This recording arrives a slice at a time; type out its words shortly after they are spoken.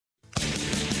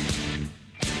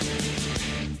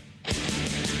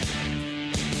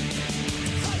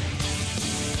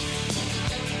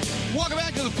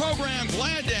to the program.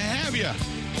 Glad to have you.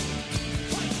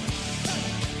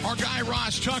 Our guy,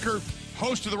 Ross Tucker,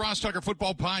 host of the Ross Tucker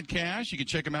Football Podcast. You can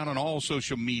check him out on all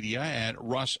social media at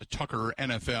Ross Tucker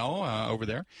NFL over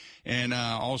there. And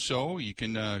also, you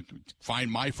can find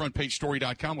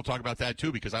myfrontpagestory.com. We'll talk about that,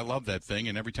 too, because I love that thing.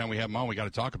 And every time we have him on, we got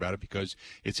to talk about it because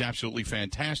it's absolutely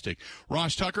fantastic.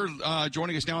 Ross Tucker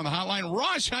joining us now on the hotline.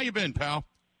 Ross, how you been, pal?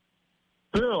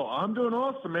 Bill, I'm doing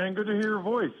awesome, man. Good to hear your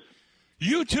voice.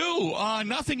 You too.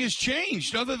 Nothing has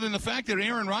changed other than the fact that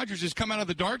Aaron Rodgers has come out of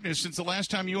the darkness since the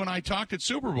last time you and I talked at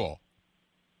Super Bowl.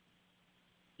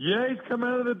 Yeah, he's come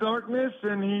out of the darkness,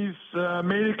 and he's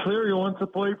made it clear he wants to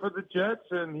play for the Jets,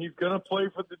 and he's going to play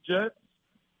for the Jets,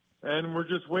 and we're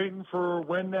just waiting for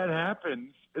when that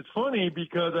happens. It's funny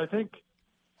because I think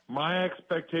my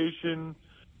expectation,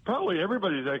 probably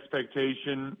everybody's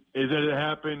expectation, is that it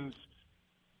happens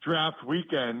draft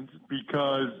weekend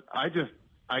because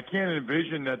I can't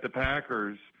envision that the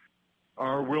Packers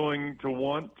are willing to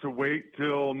want to wait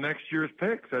till next year's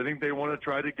picks. I think they want to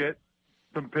try to get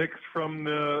some picks from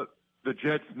the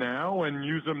Jets now and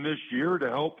use them this year to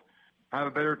help have a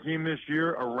better team this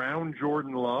year around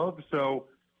Jordan Love. So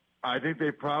I think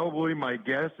they probably, my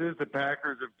guess is the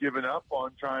Packers have given up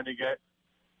on trying to get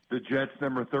the Jets'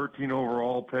 number 13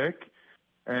 overall pick,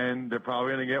 and they're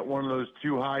probably going to get one of those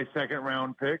two high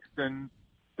second-round picks, and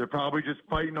they're probably just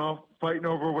fighting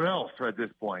over what else at this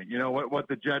point. You know, what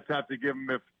the Jets have to give them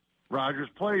if Rodgers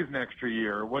plays an extra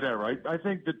year or whatever. I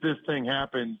think that this thing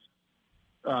happens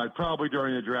probably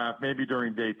during the draft, maybe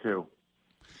during day two.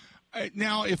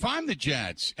 Now, if I'm the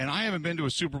Jets, and I haven't been to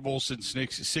a Super Bowl since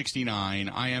 '69,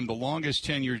 I am the longest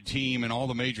tenured team in all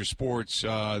the major sports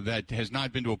that has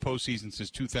not been to a postseason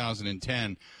since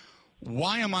 2010.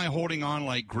 Why am I holding on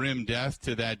like grim death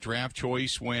to that draft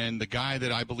choice when the guy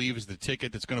that I believe is the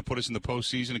ticket that's going to put us in the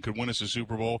postseason and could win us a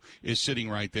Super Bowl is sitting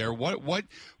right there?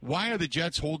 Why are the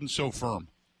Jets holding so firm?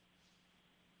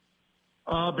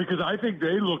 Because I think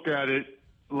they look at it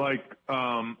like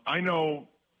I know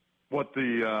what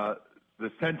the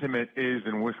sentiment is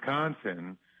in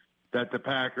Wisconsin, that the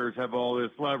Packers have all this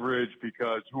leverage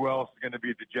because who else is going to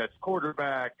be the Jets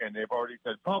quarterback, and they've already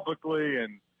said publicly,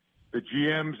 and the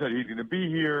GM said he's going to be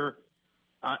here.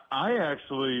 I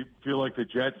actually feel like the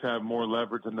Jets have more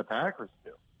leverage than the Packers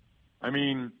do. I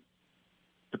mean,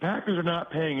 the Packers are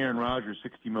not paying Aaron Rodgers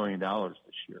 $60 million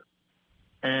this year.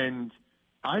 And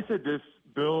I said this,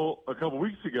 Bill, a couple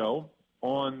weeks ago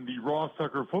on the Ross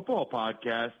Tucker Football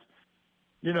Podcast.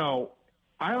 You know,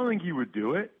 I don't think he would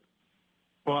do it.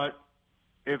 But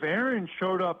if Aaron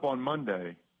showed up on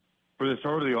Monday for the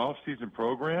start of the offseason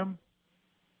program,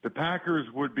 the Packers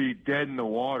would be dead in the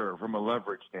water from a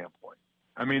leverage standpoint.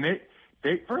 I mean,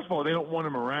 they first of all, they don't want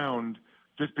him around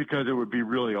just because it would be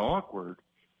really awkward.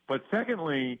 But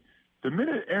secondly, the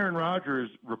minute Aaron Rodgers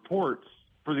reports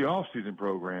for the offseason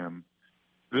program,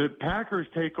 the Packers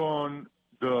take on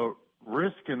the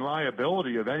risk and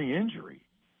liability of any injury.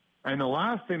 And the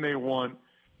last thing they want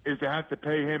is to have to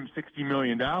pay him $60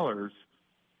 million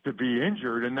to be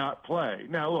injured and not play.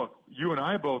 Now, look, you and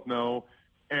I both know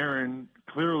Aaron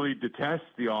clearly detests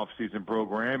the offseason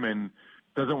program and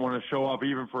doesn't want to show up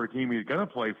even for a team he's going to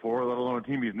play for, let alone a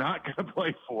team he's not going to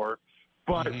play for.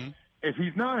 But if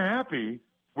he's not happy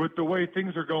with the way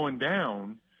things are going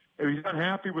down, if he's not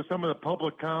happy with some of the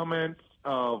public comments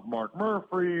of Mark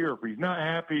Murphy, or if he's not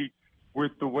happy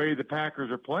with the way the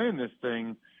Packers are playing this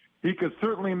thing, he could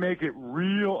certainly make it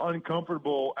real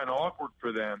uncomfortable and awkward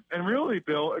for them. And really,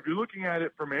 Bill, if you're looking at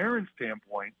it from Aaron's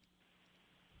standpoint,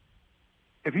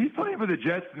 if he's playing for the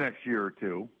Jets next year or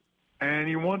two, and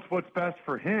he wants what's best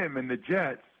for him and the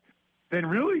Jets, then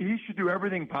really he should do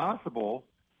everything possible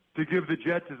to give the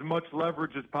Jets as much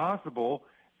leverage as possible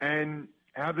and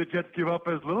have the Jets give up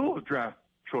as little draft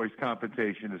choice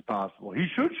compensation as possible. He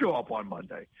should show up on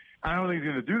Monday. I don't think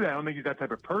he's going to do that. I don't think he's that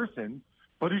type of person,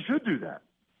 but he should do that.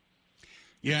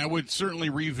 Yeah, I would certainly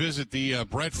revisit the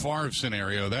Brett Favre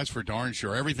scenario. That's for darn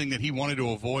sure. Everything that he wanted to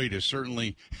avoid has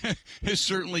certainly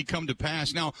come to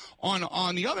pass. Now,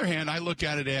 on the other hand, I look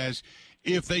at it as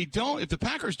if the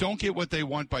Packers don't get what they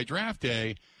want by draft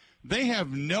day, they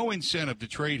have no incentive to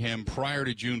trade him prior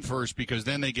to June 1st because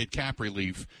then they get cap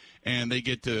relief and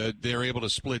they're able to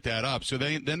split that up. So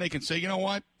then they can say, you know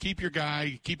what, keep your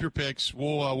guy, keep your picks,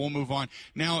 we'll move on.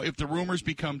 Now, if the rumors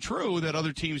become true that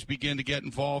other teams begin to get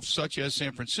involved, such as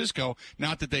San Francisco,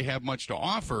 not that they have much to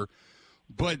offer,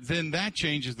 but then that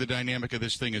changes the dynamic of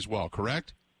this thing as well,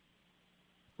 correct?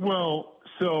 Well,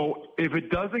 so if it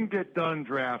doesn't get done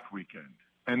draft weekend,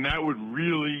 and that would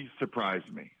really surprise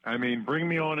me. I mean, bring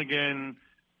me on again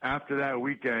after that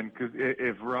weekend because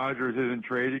if Rodgers isn't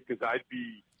traded, because I'd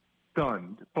be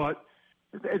stunned. But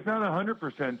It's not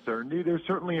 100% certainty. There's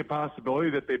certainly a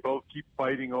possibility that they both keep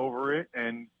fighting over it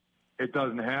and it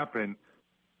doesn't happen.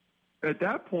 At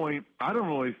that point, I don't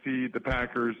really see the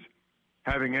Packers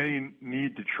having any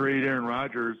need to trade Aaron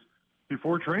Rodgers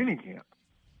before training camp.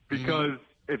 Because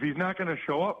if he's not going to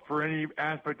show up for any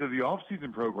aspect of the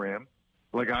offseason program,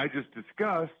 like I just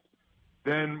discussed,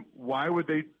 then why would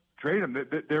they trade him?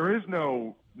 There is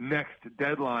no next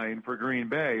deadline for Green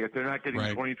Bay if they're not getting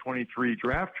 2023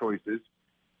 draft choices.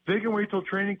 They can wait till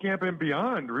training camp and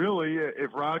beyond, really,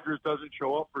 if Rodgers doesn't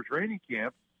show up for training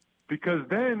camp, because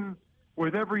then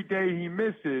with every day he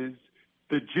misses,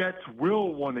 the Jets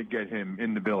will want to get him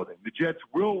in the building. The Jets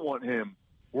will want him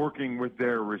working with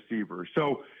their receivers.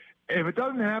 So if it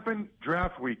doesn't happen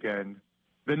draft weekend,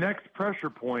 the next pressure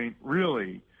point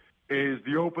really is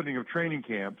the opening of training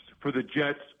camps for the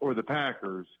Jets or the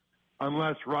Packers,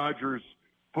 unless Rodgers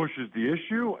pushes the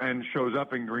issue and shows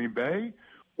up in Green Bay,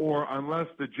 or unless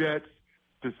the Jets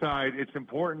decide it's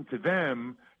important to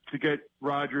them to get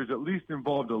Rodgers at least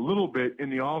involved a little bit in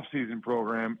the offseason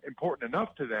program, important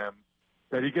enough to them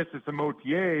that he gets to some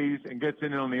OTAs and gets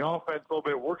in on the offense a little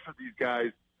bit, works with these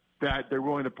guys, that they're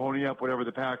willing to pony up whatever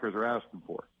the Packers are asking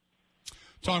for.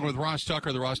 Talking with Ross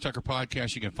Tucker, the Ross Tucker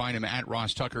Podcast. You can find him at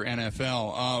Ross Tucker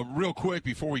NFL. Real quick,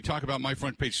 before we talk about my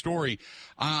front page story,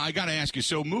 I got to ask you,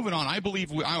 so moving on, I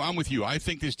believe I'm with you. I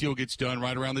think this deal gets done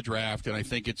right around the draft, and I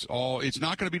think it's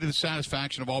not going to be to the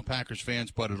satisfaction of all Packers fans,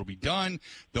 but it'll be done.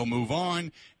 They'll move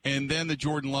on, and then the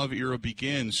Jordan Love era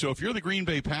begins. So if you're the Green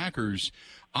Bay Packers,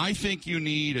 I think you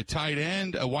need a tight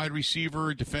end, a wide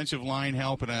receiver, defensive line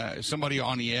help, and somebody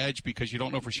on the edge, because you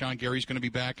don't know if Rashawn Gary's going to be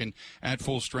back and at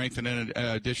full strength, and then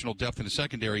additional depth in the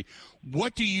secondary.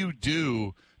 What do you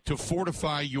do to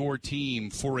fortify your team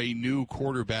for a new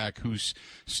quarterback who's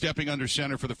stepping under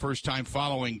center for the first time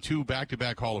following 2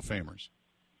 back-to-back Hall of Famers?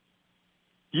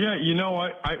 Yeah,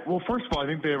 well, first of all, I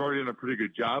think they've already done a pretty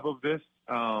good job of this,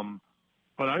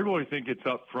 but I really think it's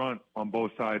up front on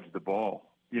both sides of the ball.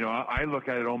 I look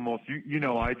at it almost,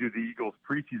 I do the Eagles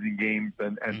preseason games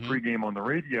and pregame on the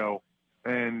radio.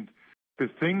 And the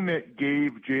thing that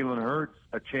gave Jalen Hurts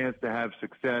a chance to have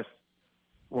success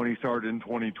when he started in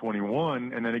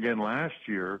 2021 and then again last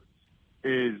year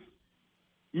is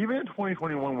even in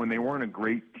 2021 when they weren't a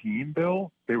great team,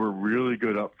 Bill, they were really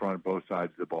good up front, both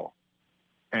sides of the ball.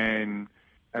 And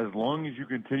as long as you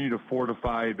continue to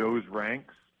fortify those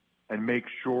ranks and make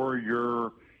sure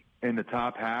you're in the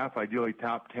top half, ideally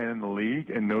top 10 in the league,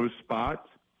 in those spots,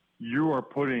 you are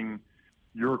putting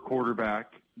your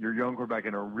quarterback, your young quarterback,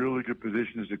 in a really good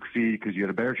position to succeed, because you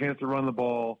had a better chance to run the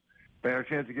ball, better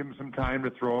chance to give him some time to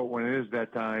throw it when it is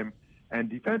that time, and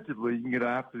defensively you can get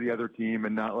after the other team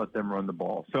and not let them run the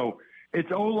ball. So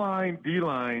it's O-line,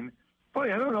 D-line.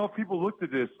 Funny, I don't know if people looked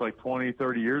at this like 20,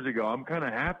 30 years ago. I'm kind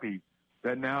of happy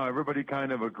that now everybody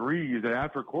kind of agrees that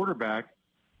after quarterback,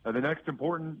 the next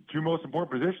two most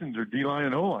important positions are D-line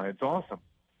and O-line. It's awesome.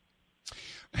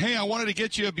 Hey, I wanted to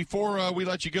get you, before we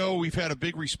let you go, we've had a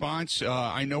big response.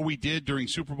 I know we did during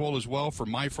Super Bowl as well for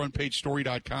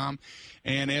myfrontpagestory.com.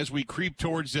 And as we creep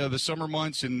towards the summer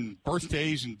months and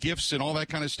birthdays and gifts and all that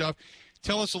kind of stuff,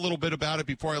 tell us a little bit about it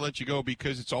before I let you go,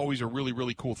 because it's always a really,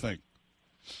 really cool thing.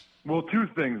 Well, 2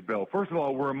 things, Bill. First of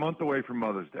all, we're a month away from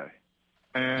Mother's Day.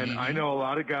 And I know a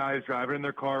lot of guys driving in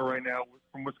their car right now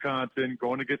from Wisconsin,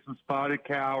 going to get some spotted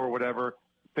cow or whatever.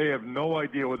 They have no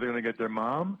idea what they're going to get their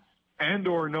mom and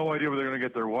or no idea what they're going to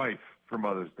get their wife for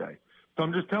Mother's Day. So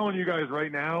I'm just telling you guys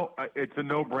right now, it's a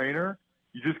no-brainer.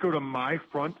 You just go to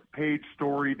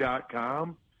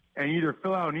myfrontpagestory.com and either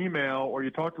fill out an email or you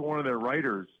talk to one of their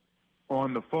writers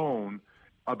on the phone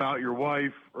about your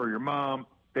wife or your mom.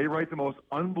 They write the most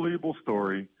unbelievable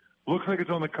story. Looks like it's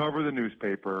on the cover of the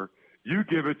newspaper. You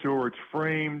give it to her. It's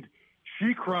framed.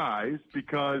 She cries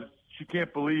because she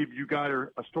can't believe you got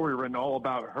her a story written all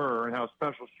about her and how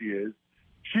special she is.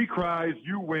 She cries,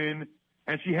 you win,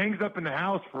 and she hangs up in the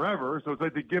house forever. So it's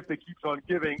like the gift that keeps on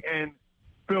giving. And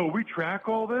Bill, we track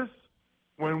all this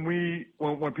when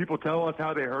people tell us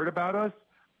how they heard about us.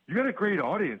 You got a great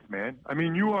audience, man. I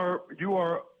mean, you are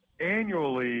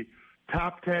annually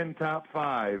top 10, top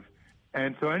 5.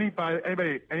 And so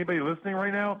anybody listening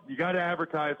right now, you got to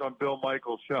advertise on Bill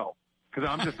Michaels' show. Because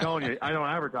I'm just telling you, I don't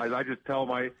advertise. I just talk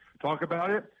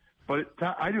about it. But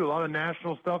I do a lot of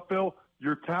national stuff, Bill.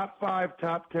 You're top 5,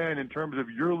 top 10 in terms of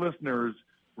your listeners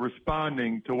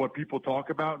responding to what people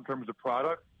talk about in terms of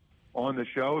product on the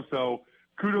show. So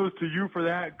kudos to you for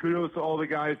that. Kudos to all the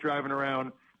guys driving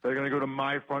around. They're going to go to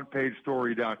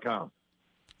myfrontpagestory.com.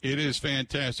 It is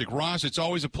fantastic. Ross, it's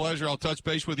always a pleasure. I'll touch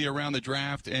base with you around the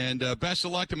draft. And best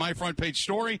of luck to my front page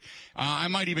story. I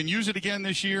might even use it again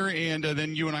this year, and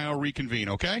then you and I will reconvene,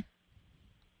 okay?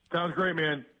 Sounds great,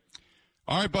 man.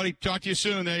 All right, buddy. Talk to you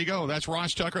soon. There you go. That's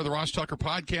Ross Tucker, the Ross Tucker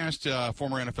Podcast,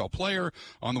 former NFL player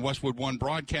on the Westwood One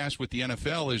broadcast with the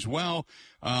NFL as well.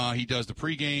 He does the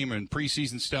pregame and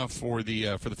preseason stuff for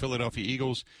the Philadelphia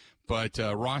Eagles. But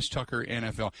Ross Tucker,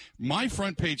 NFL. My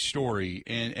front page story,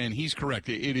 and he's correct,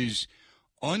 it is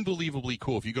unbelievably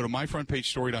cool. If you go to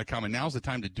myfrontpagestory.com, and now's the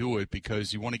time to do it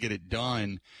because you want to get it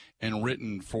done and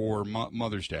written for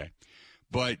Mother's Day.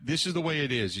 But this is the way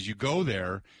it is you go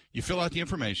there, you fill out the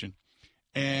information,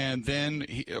 and then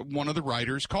one of the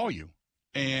writers call you.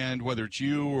 And whether it's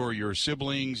you or your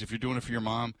siblings, if you're doing it for your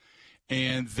mom,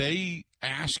 and they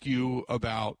ask you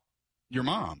about your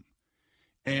mom.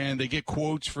 And they get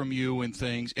quotes from you and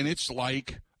things, and it's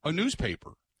like a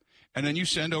newspaper. And then you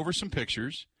send over some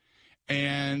pictures,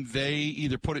 and they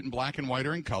either put it in black and white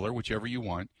or in color, whichever you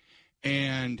want.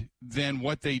 And then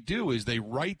what they do is they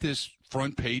write this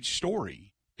front page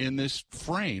story in this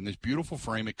frame, this beautiful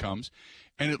frame it comes,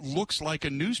 and it looks like a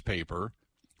newspaper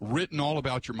written all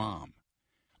about your mom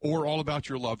or all about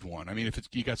your loved one. I mean, if it's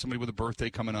you got somebody with a birthday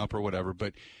coming up or whatever,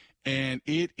 and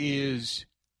it is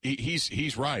 –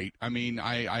 He's right. I mean,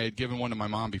 I had given one to my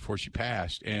mom before she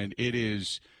passed, and it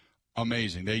is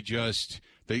amazing. Because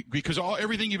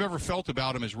everything you've ever felt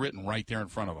about him is written right there in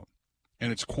front of them,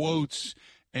 and it's quotes,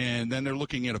 and then they're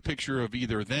looking at a picture of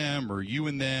either them or you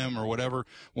and them or whatever.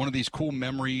 One of these cool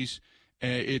memories.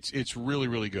 It's really,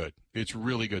 really good. It's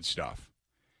really good stuff.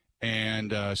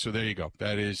 And so there you go.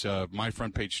 That is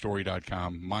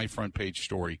myfrontpagestory.com.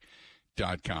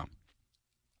 Myfrontpagestory.com.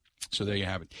 So there you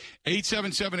have it.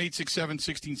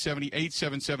 877-867-1670,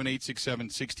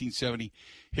 877-867-1670.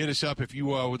 Hit us up if you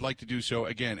would like to do so.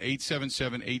 Again,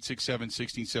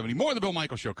 877-867-1670. More of the Bill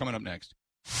Michaels Show coming up next.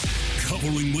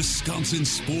 Covering Wisconsin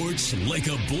sports like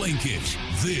a blanket,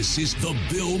 this is the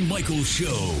Bill Michaels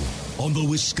Show on the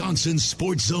Wisconsin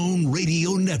Sports Zone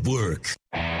Radio Network.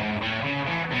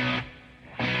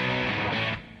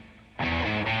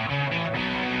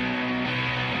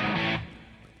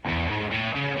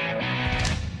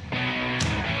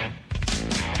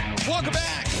 Welcome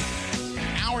back.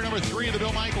 Hour number 3 of the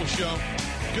Bill Michaels Show.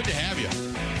 Good to have you.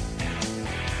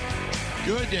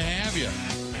 Good to have you.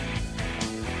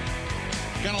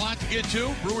 Got a lot to get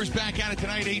to. Brewers back at it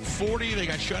tonight, 8:40. They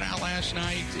got shut out last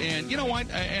night. And you know what?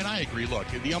 And I agree. Look,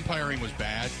 the umpiring was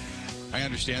bad. I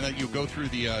understand that. You go through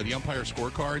the umpire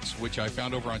scorecards, which I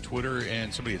found over on Twitter,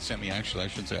 and somebody had sent me, actually. I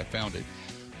shouldn't say I found it.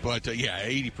 But,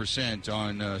 80%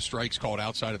 on strikes called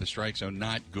outside of the strike zone.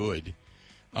 Not good.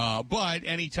 But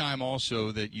any time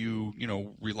also that you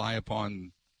rely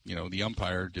upon, the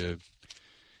umpire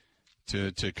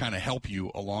to kind of help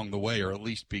you along the way, or at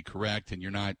least be correct, and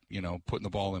you're not, putting the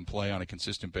ball in play on a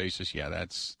consistent basis. Yeah,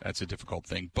 that's a difficult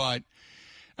thing. But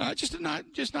just not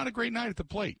a great night at the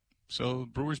plate. So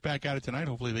Brewers back at it tonight.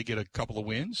 Hopefully they get a couple of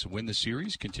wins, win the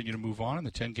series, continue to move on in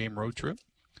the 10-game road trip.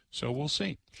 So we'll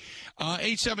see.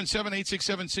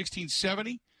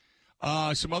 877-867-1670.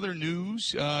 Some other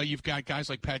news, you've got guys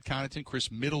like Pat Connaughton, Chris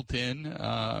Middleton,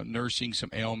 nursing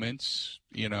some ailments.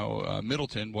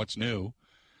 Middleton, what's new?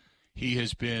 He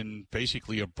has been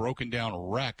basically a broken-down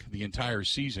wreck the entire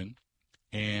season,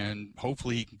 and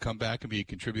hopefully he can come back and be a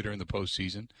contributor in the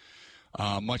postseason.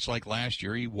 Much like last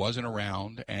year, he wasn't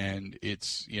around, and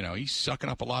it's, he's sucking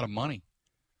up a lot of money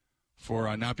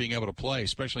for not being able to play,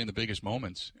 especially in the biggest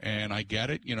moments. And I get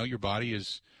it. Your body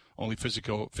is only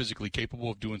physically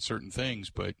capable of doing certain things,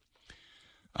 but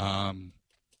man,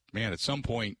 at some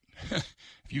point, if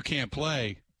you can't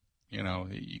play, you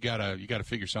gotta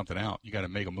figure something out. You gotta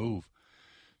make a move.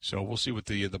 So we'll see what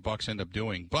the Bucks end up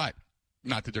doing, but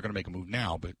not that they're going to make a move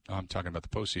now. But I'm talking about the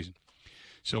postseason.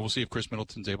 So we'll see if Chris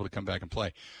Middleton's able to come back and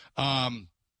play.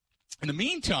 In the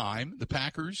meantime, the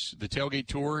Packers, the tailgate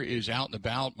tour is out and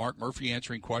about. Mark Murphy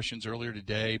answering questions earlier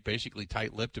today, basically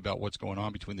tight-lipped about what's going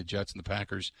on between the Jets and the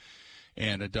Packers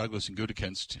and Douglas and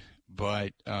Gutekunst.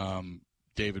 But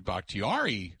David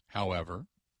Bakhtiari, however,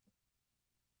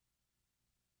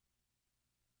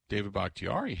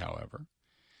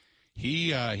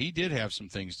 he did have some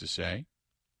things to say.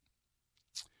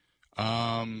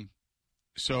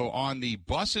 So on the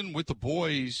Bussin' with the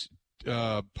Boys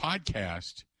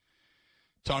podcast,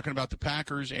 talking about the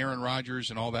Packers, Aaron Rodgers,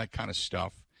 and all that kind of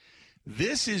stuff,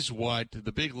 this is what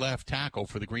the big left tackle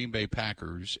for the Green Bay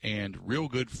Packers and real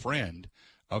good friend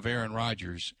of Aaron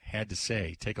Rodgers had to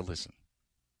say. Take a listen.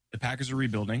 The Packers are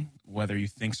rebuilding, whether you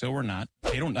think so or not.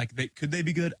 They don't could they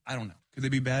be good? I don't know. Could they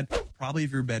be bad? Probably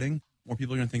if you're betting, more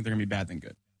people are going to think they're going to be bad than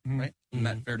good. right? Isn't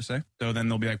that fair to say? So then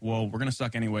they'll be like, well, we're going to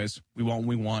suck anyways. We want what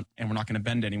we want, and we're not going to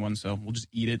bend anyone, so we'll just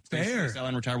eat it. Fair. Sell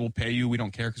and retire, we'll pay you. We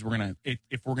don't care because we're going to,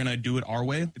 if we're going to do it our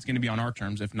way, it's going to be on our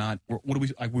terms. If not, what are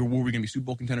we, like, were we going to be Super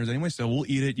Bowl contenders anyway? So we'll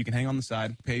eat it. You can hang on the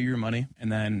side, pay you your money,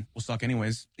 and then we'll suck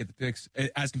anyways, get the picks.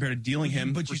 As compared to dealing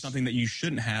him for something that you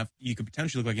shouldn't have, you could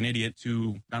potentially look like an idiot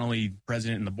to not only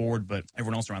president and the board, but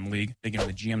everyone else around the league, thinking from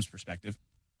the GM's perspective.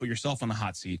 Put yourself on the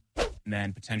hot seat, and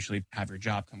then potentially have your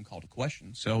job come called to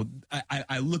question. So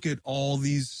I look at all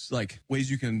these like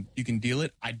ways you can deal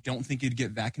it. I don't think it'd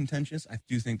get that contentious. I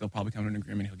do think they'll probably come to an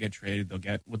agreement. He'll get traded. They'll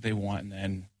get what they want, and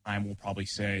then time will probably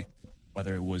say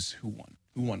whether it was who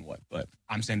won what. But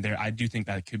I'm saying I do think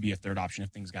that it could be a third option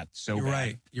if things got so You're bad.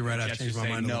 right. You're right. I've changed my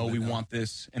mind. No, we want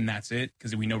this, and that's it,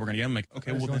 because we know we're going to get them. Like,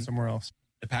 okay, well then somewhere else.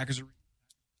 The Packers are.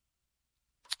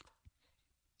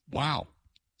 Wow.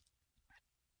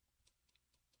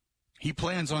 He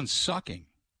plans on sucking.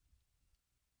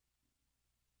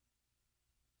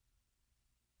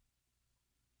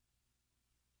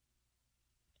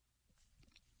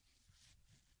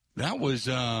 That was,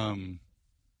 you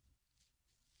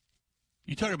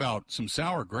talk about some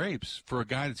sour grapes for a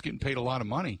guy that's getting paid a lot of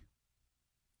money.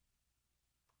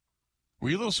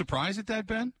 Were you a little surprised at that,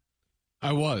 Ben?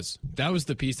 I was. That was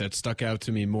the piece that stuck out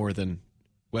to me more than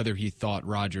whether he thought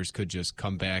Rodgers could just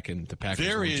come back and the Packers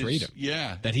would trade him.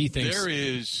 Yeah. That he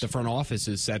thinks the front office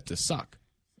is set to suck,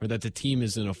 or that the team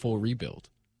is in a full rebuild,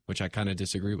 which I kind of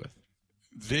disagree with.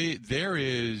 There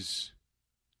is.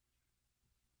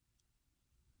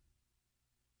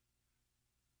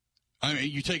 I mean,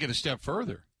 you take it a step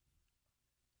further.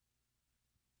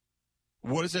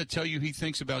 What does that tell you he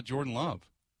thinks about Jordan Love?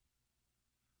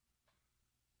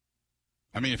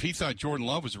 I mean, if he thought Jordan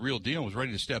Love was a real deal and was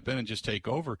ready to step in and just take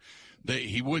over,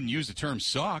 he wouldn't use the term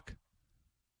suck.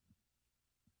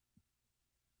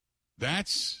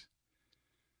 That's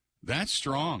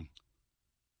strong.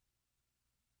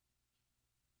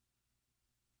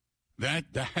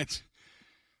 That's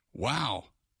wow.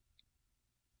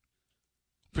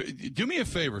 Do me a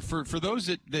favor, for those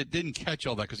that didn't catch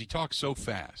all that, because he talks so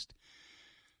fast.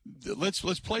 Let's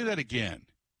play that again,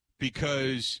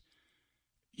 because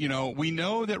you know, we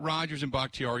know that Rodgers and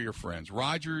Bakhtiari are friends.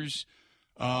 Rodgers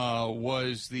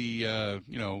was the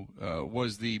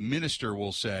minister,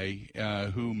 we'll say,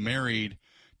 who married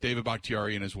David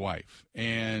Bakhtiari and his wife,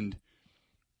 and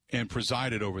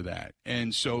presided over that.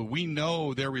 And so we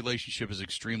know their relationship is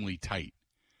extremely tight.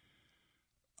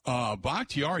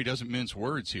 Bakhtiari doesn't mince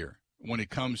words here when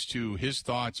it comes to his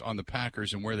thoughts on the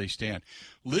Packers and where they stand.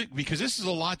 Because this is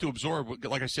a lot to absorb,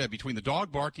 like I said, between the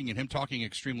dog barking and him talking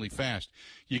extremely fast.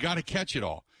 You got to catch it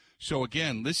all. So,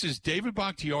 again, this is David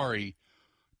Bakhtiari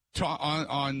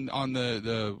on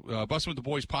the Bustin' with the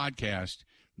Boys podcast.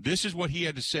 This is what he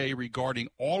had to say regarding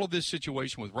all of this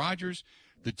situation with Rodgers,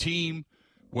 the team,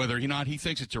 whether or not he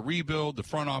thinks it's a rebuild, the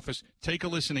front office. Take a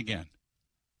listen again.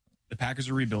 The Packers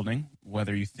are rebuilding,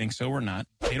 whether you think so or not.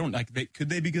 They don't could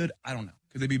they be good? I don't know.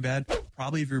 Could they be bad?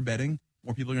 Probably if you're betting,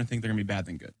 more people are going to think they're going to be bad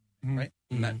than good. Right?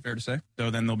 Isn't that fair to say?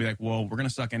 So then they'll be like, well, we're going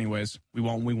to suck anyways. We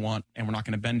want what we want, and we're not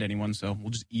going to bend anyone, so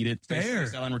we'll just eat it. Fair.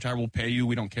 Sell and retire, we'll pay you.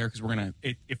 We don't care because we're going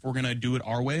to, if we're going to do it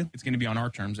our way, it's going to be on our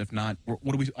terms. If not,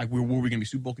 what are we, like, were we going to be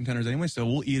Super Bowl contenders anyway? So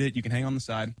we'll eat it. You can hang on the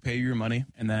side, pay you your money,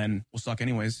 and then we'll suck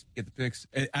anyways, get the picks.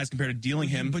 As compared to dealing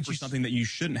him for something that you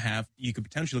shouldn't have, you could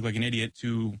potentially look like an idiot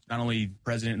to not only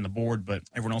president and the board, but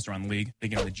everyone else around the league,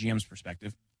 thinking from the GM's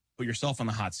perspective. Put yourself on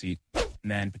the hot seat,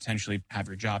 and then potentially have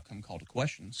your job come called to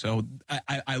question. So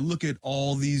I look at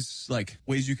all these like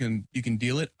ways you can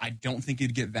deal it. I don't think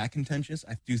it'd get that contentious.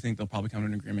 I do think they'll probably come to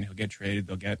an agreement. He'll get traded.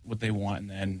 They'll get what they want, and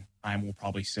then time will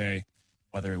probably say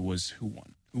whether it was who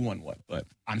won what. But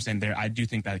I'm saying I do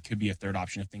think that it could be a third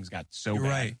option if things got so You're bad.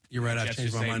 right. You're right. I've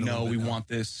changed my mind. No, we want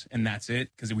this, and that's it,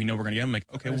 because we know we're going to get them. Like,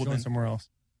 okay, well then somewhere else.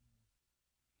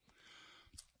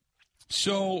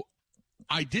 So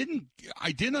I didn't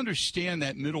understand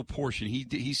that middle portion.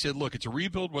 He said, look, it's a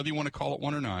rebuild, whether you want to call it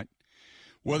one or not.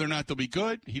 Whether or not they'll be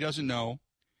good, he doesn't know.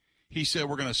 He said,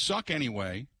 we're going to suck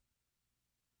anyway.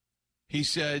 He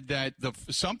said that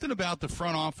something about the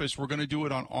front office, we're going to do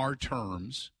it on our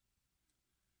terms.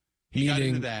 He got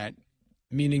into that.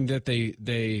 Meaning that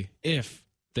if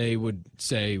they would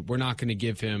say, we're not going to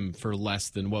give him for less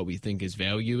than what we think his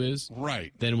value is,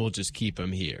 right? Then we'll just keep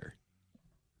him here.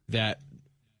 That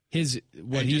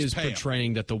what he is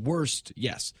portraying, that the worst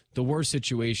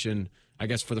situation, I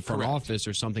guess, for the front office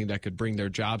or something that could bring their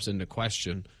jobs into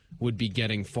question would be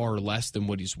getting far less than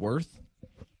what he's worth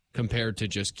compared to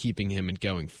just keeping him and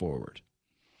going forward,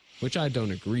 which I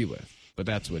don't agree with, but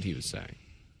that's what he was saying.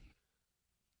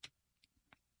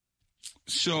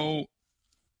 So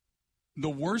the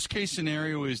worst case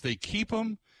scenario is they keep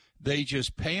him, they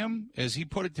just pay him, as he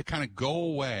put it, to kind of go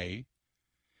away.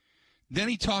 Then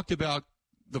he talked about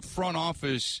the front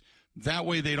office, that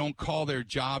way they don't call their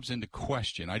jobs into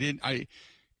question. I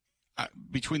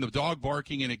between the dog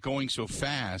barking and it going so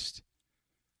fast,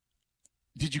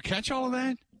 did you catch all of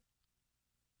that?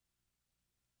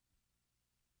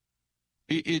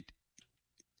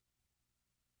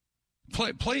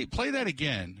 Play that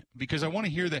again, because I want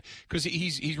to hear that, because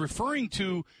he's referring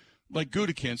to, like,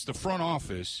 Gutekunst, the front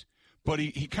office, but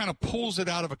he kind of pulls it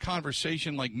out of a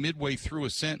conversation like midway through a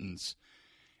sentence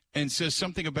and says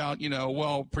something about,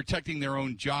 protecting their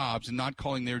own jobs and not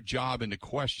calling their job into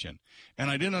question.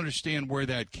 And I didn't understand where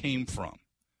that came from.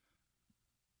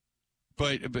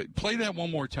 But play that one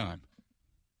more time.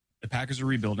 The Packers are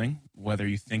rebuilding, whether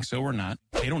you think so or not.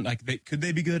 Could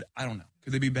they be good? I don't know.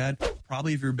 Could they be bad?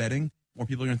 Probably, if you're betting, more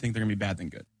people are going to think they're going to be bad than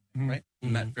good. Right?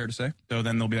 Isn't that fair to say? So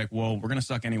then they'll be like, well, we're going to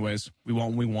suck anyways. We want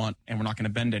what we want, and we're not going to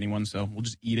bend anyone, so we'll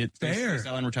just eat it. Fair.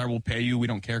 Sell and retire, we'll pay you. We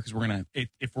don't care, because we're going to,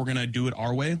 if we're going to do it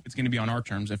our way, it's going to be on our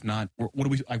terms. If not, were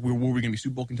we going to be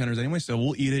Super Bowl contenders anyway? So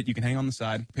we'll eat it. You can hang on the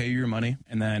side, pay you your money,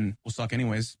 and then we'll suck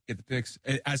anyways, get the picks.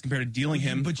 As compared to dealing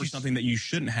him for something that you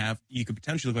shouldn't have, you could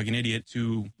potentially look like an idiot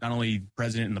to not only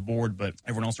president and the board, but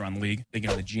everyone else around the league.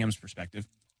 Thinking of the GM's perspective,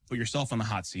 put yourself on the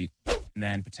hot seat, and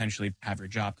then potentially have your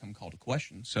job come called to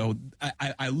question. So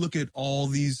I look at all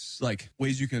these, like,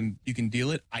 ways you can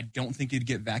deal it. I don't think it'd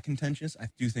get that contentious. I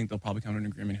do think they'll probably come to an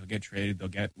agreement. He'll get traded. They'll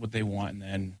get what they want, and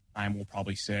then time will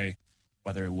probably say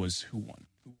whether it was who won.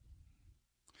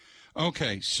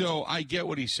 Okay, so I get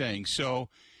what he's saying. So,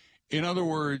 in other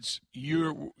words,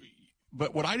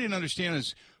 but what I didn't understand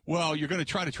is, well, you're going to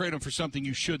try to trade him for something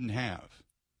you shouldn't have.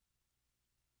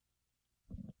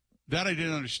 That I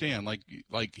didn't understand. Like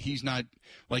he's not,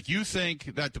 like, you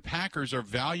think that the Packers are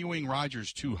valuing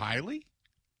Rodgers too highly?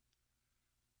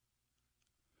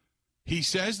 He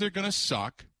says they're going to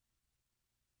suck.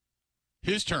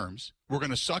 His terms, we're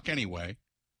going to suck anyway.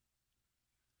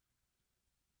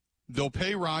 They'll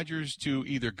pay Rodgers to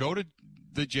either go to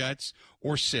the Jets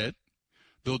or sit.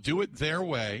 They'll do it their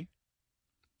way.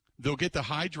 They'll get the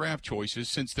high draft choices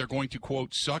since they're going to,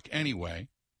 quote, suck anyway.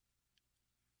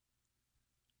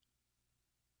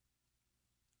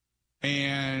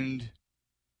 And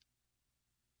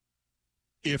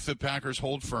if the Packers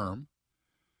hold firm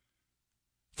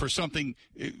for something,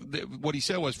 what he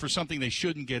said was for something they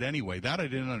shouldn't get anyway. That I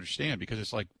didn't understand, because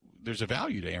it's like there's a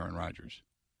value to Aaron Rodgers.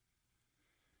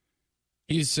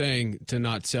 He's saying to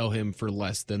not sell him for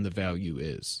less than the value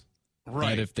is.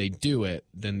 Right. That if they do it,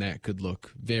 then that could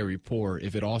look very poor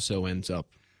if it also ends up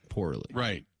poorly.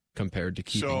 Right. Compared to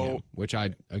keeping him, which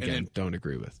I, again, don't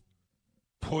agree with.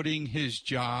 Putting his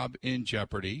job in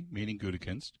jeopardy, meaning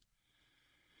Gutekunst,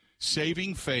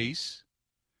 saving face,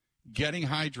 getting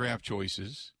high draft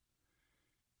choices.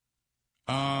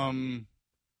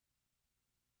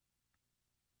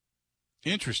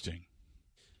 Interesting.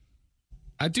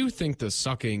 I do think the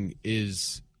sucking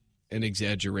is an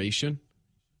exaggeration.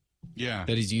 Yeah.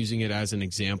 That he's using it as an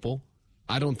example.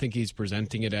 I don't think he's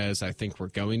presenting it as, I think we're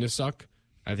going to suck.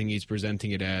 I think he's presenting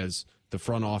it as the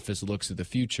front office looks at the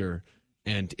future.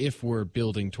 And if we're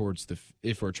building towards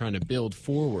if we're trying to build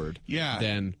forward,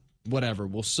 then whatever,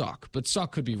 we'll suck. But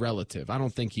suck could be relative. I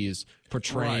don't think he is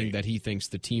portraying that he thinks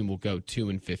the team will go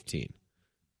 2-15.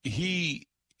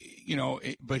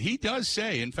 But he does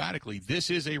say emphatically,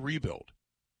 this is a rebuild.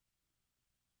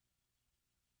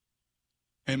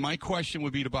 And my question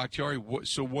would be to Bakhtiari,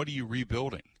 so what are you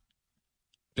rebuilding?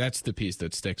 That's the piece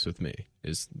that sticks with me,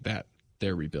 is that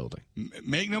they're rebuilding.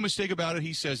 Make no mistake about it,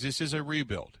 he says this is a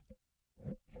rebuild.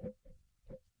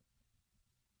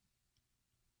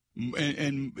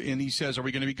 And he says, are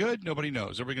we going to be good? Nobody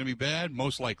knows. Are we going to be bad?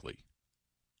 Most likely.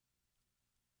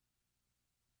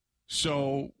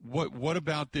 So what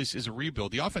about this is a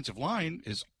rebuild? The offensive line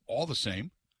is all the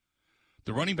same.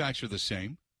 The running backs are the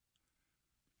same.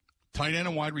 Tight end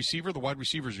and wide receiver. The wide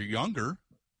receivers are younger.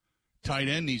 Tight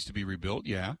end needs to be rebuilt,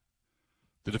 yeah.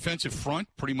 The defensive front,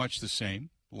 pretty much the same.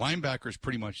 Linebackers,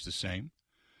 pretty much the same.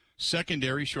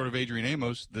 Secondary, short of Adrian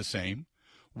Amos, the same.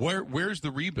 Where's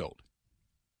the rebuild?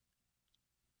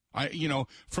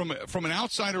 From an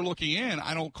outsider looking in,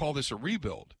 I don't call this a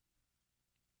rebuild.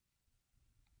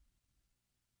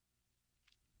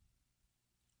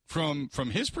 From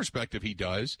his perspective, he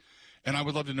does, and I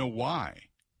would love to know why.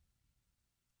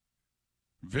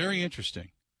 Very interesting.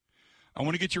 I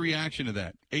want to get your reaction to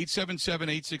that.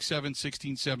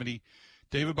 877-867-1670.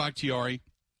 David Bakhtiari,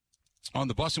 on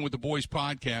the Bussin' with the Boys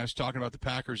podcast, talking about the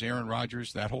Packers, Aaron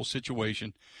Rodgers, that whole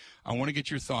situation. I want to get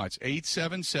your thoughts.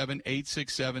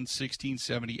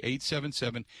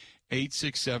 877-867-1670,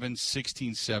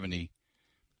 877-867-1670.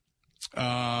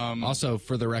 Also,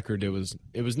 for the record, it was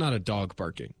not a dog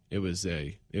barking. It was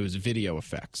video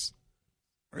effects.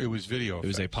 It was video effects. It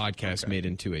was a podcast made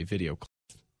into a video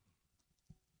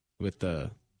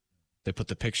clip. They put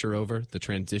the picture over, the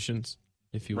transitions,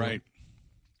 if you will. Right.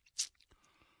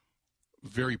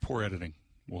 Very poor editing,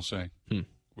 we'll say,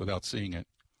 without seeing it.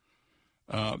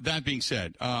 That being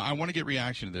said, I want to get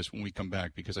reaction to this when we come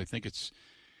back, because I think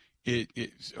the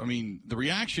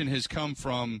reaction has come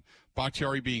from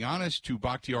Bakhtiari being honest, to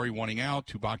Bakhtiari wanting out,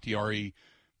 to Bakhtiari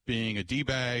being a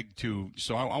D-bag,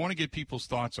 so I want to get people's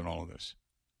thoughts on all of this.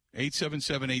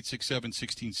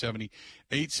 877-867-1670,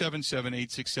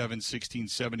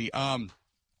 877-867-1670.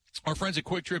 Our friends at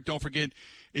Quick Trip, don't forget,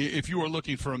 if you are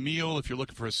looking for a meal, if you're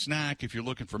looking for a snack, if you're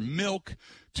looking for milk,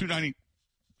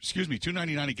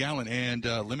 $2.99 a gallon, and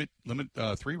limit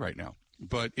 3 right now.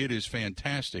 But it is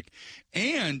fantastic.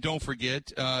 And don't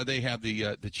forget, they have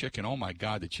the chicken. Oh my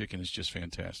God, the chicken is just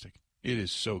fantastic. It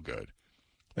is so good.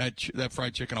 That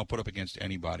fried chicken I'll put up against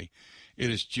anybody. It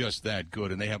is just that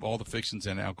good, and they have all the fixings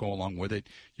and that go along with it.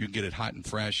 You can get it hot and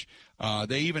fresh.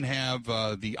 They even have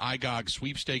the IGOG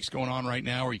sweepstakes going on right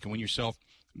now, where you can win yourself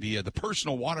the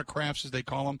personal watercrafts, as they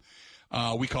call them.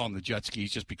 We call them the jet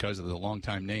skis just because of the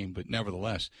long-time name, but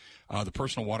nevertheless, the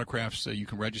personal watercrafts, you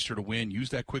can register to win. Use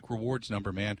that quick rewards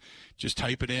number, man. Just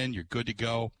type it in. You're good to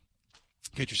go.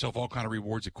 Get yourself all kind of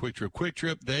rewards at Quick Trip. Quick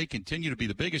Trip, they continue to be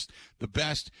the biggest, the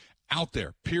best out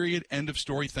there. Period. End of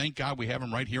story. Thank God we have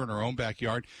them right here in our own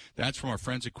backyard. That's from our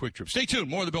friends at Quick Trip. Stay tuned.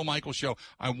 More of the Bill Michaels Show.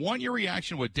 I want your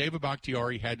reaction to what David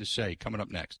Bakhtiari had to say. Coming up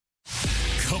next.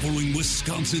 Covering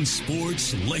Wisconsin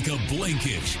sports like a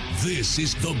blanket. This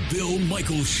is the Bill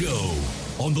Michaels Show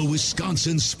on the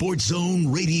Wisconsin Sports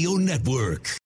Zone Radio Network.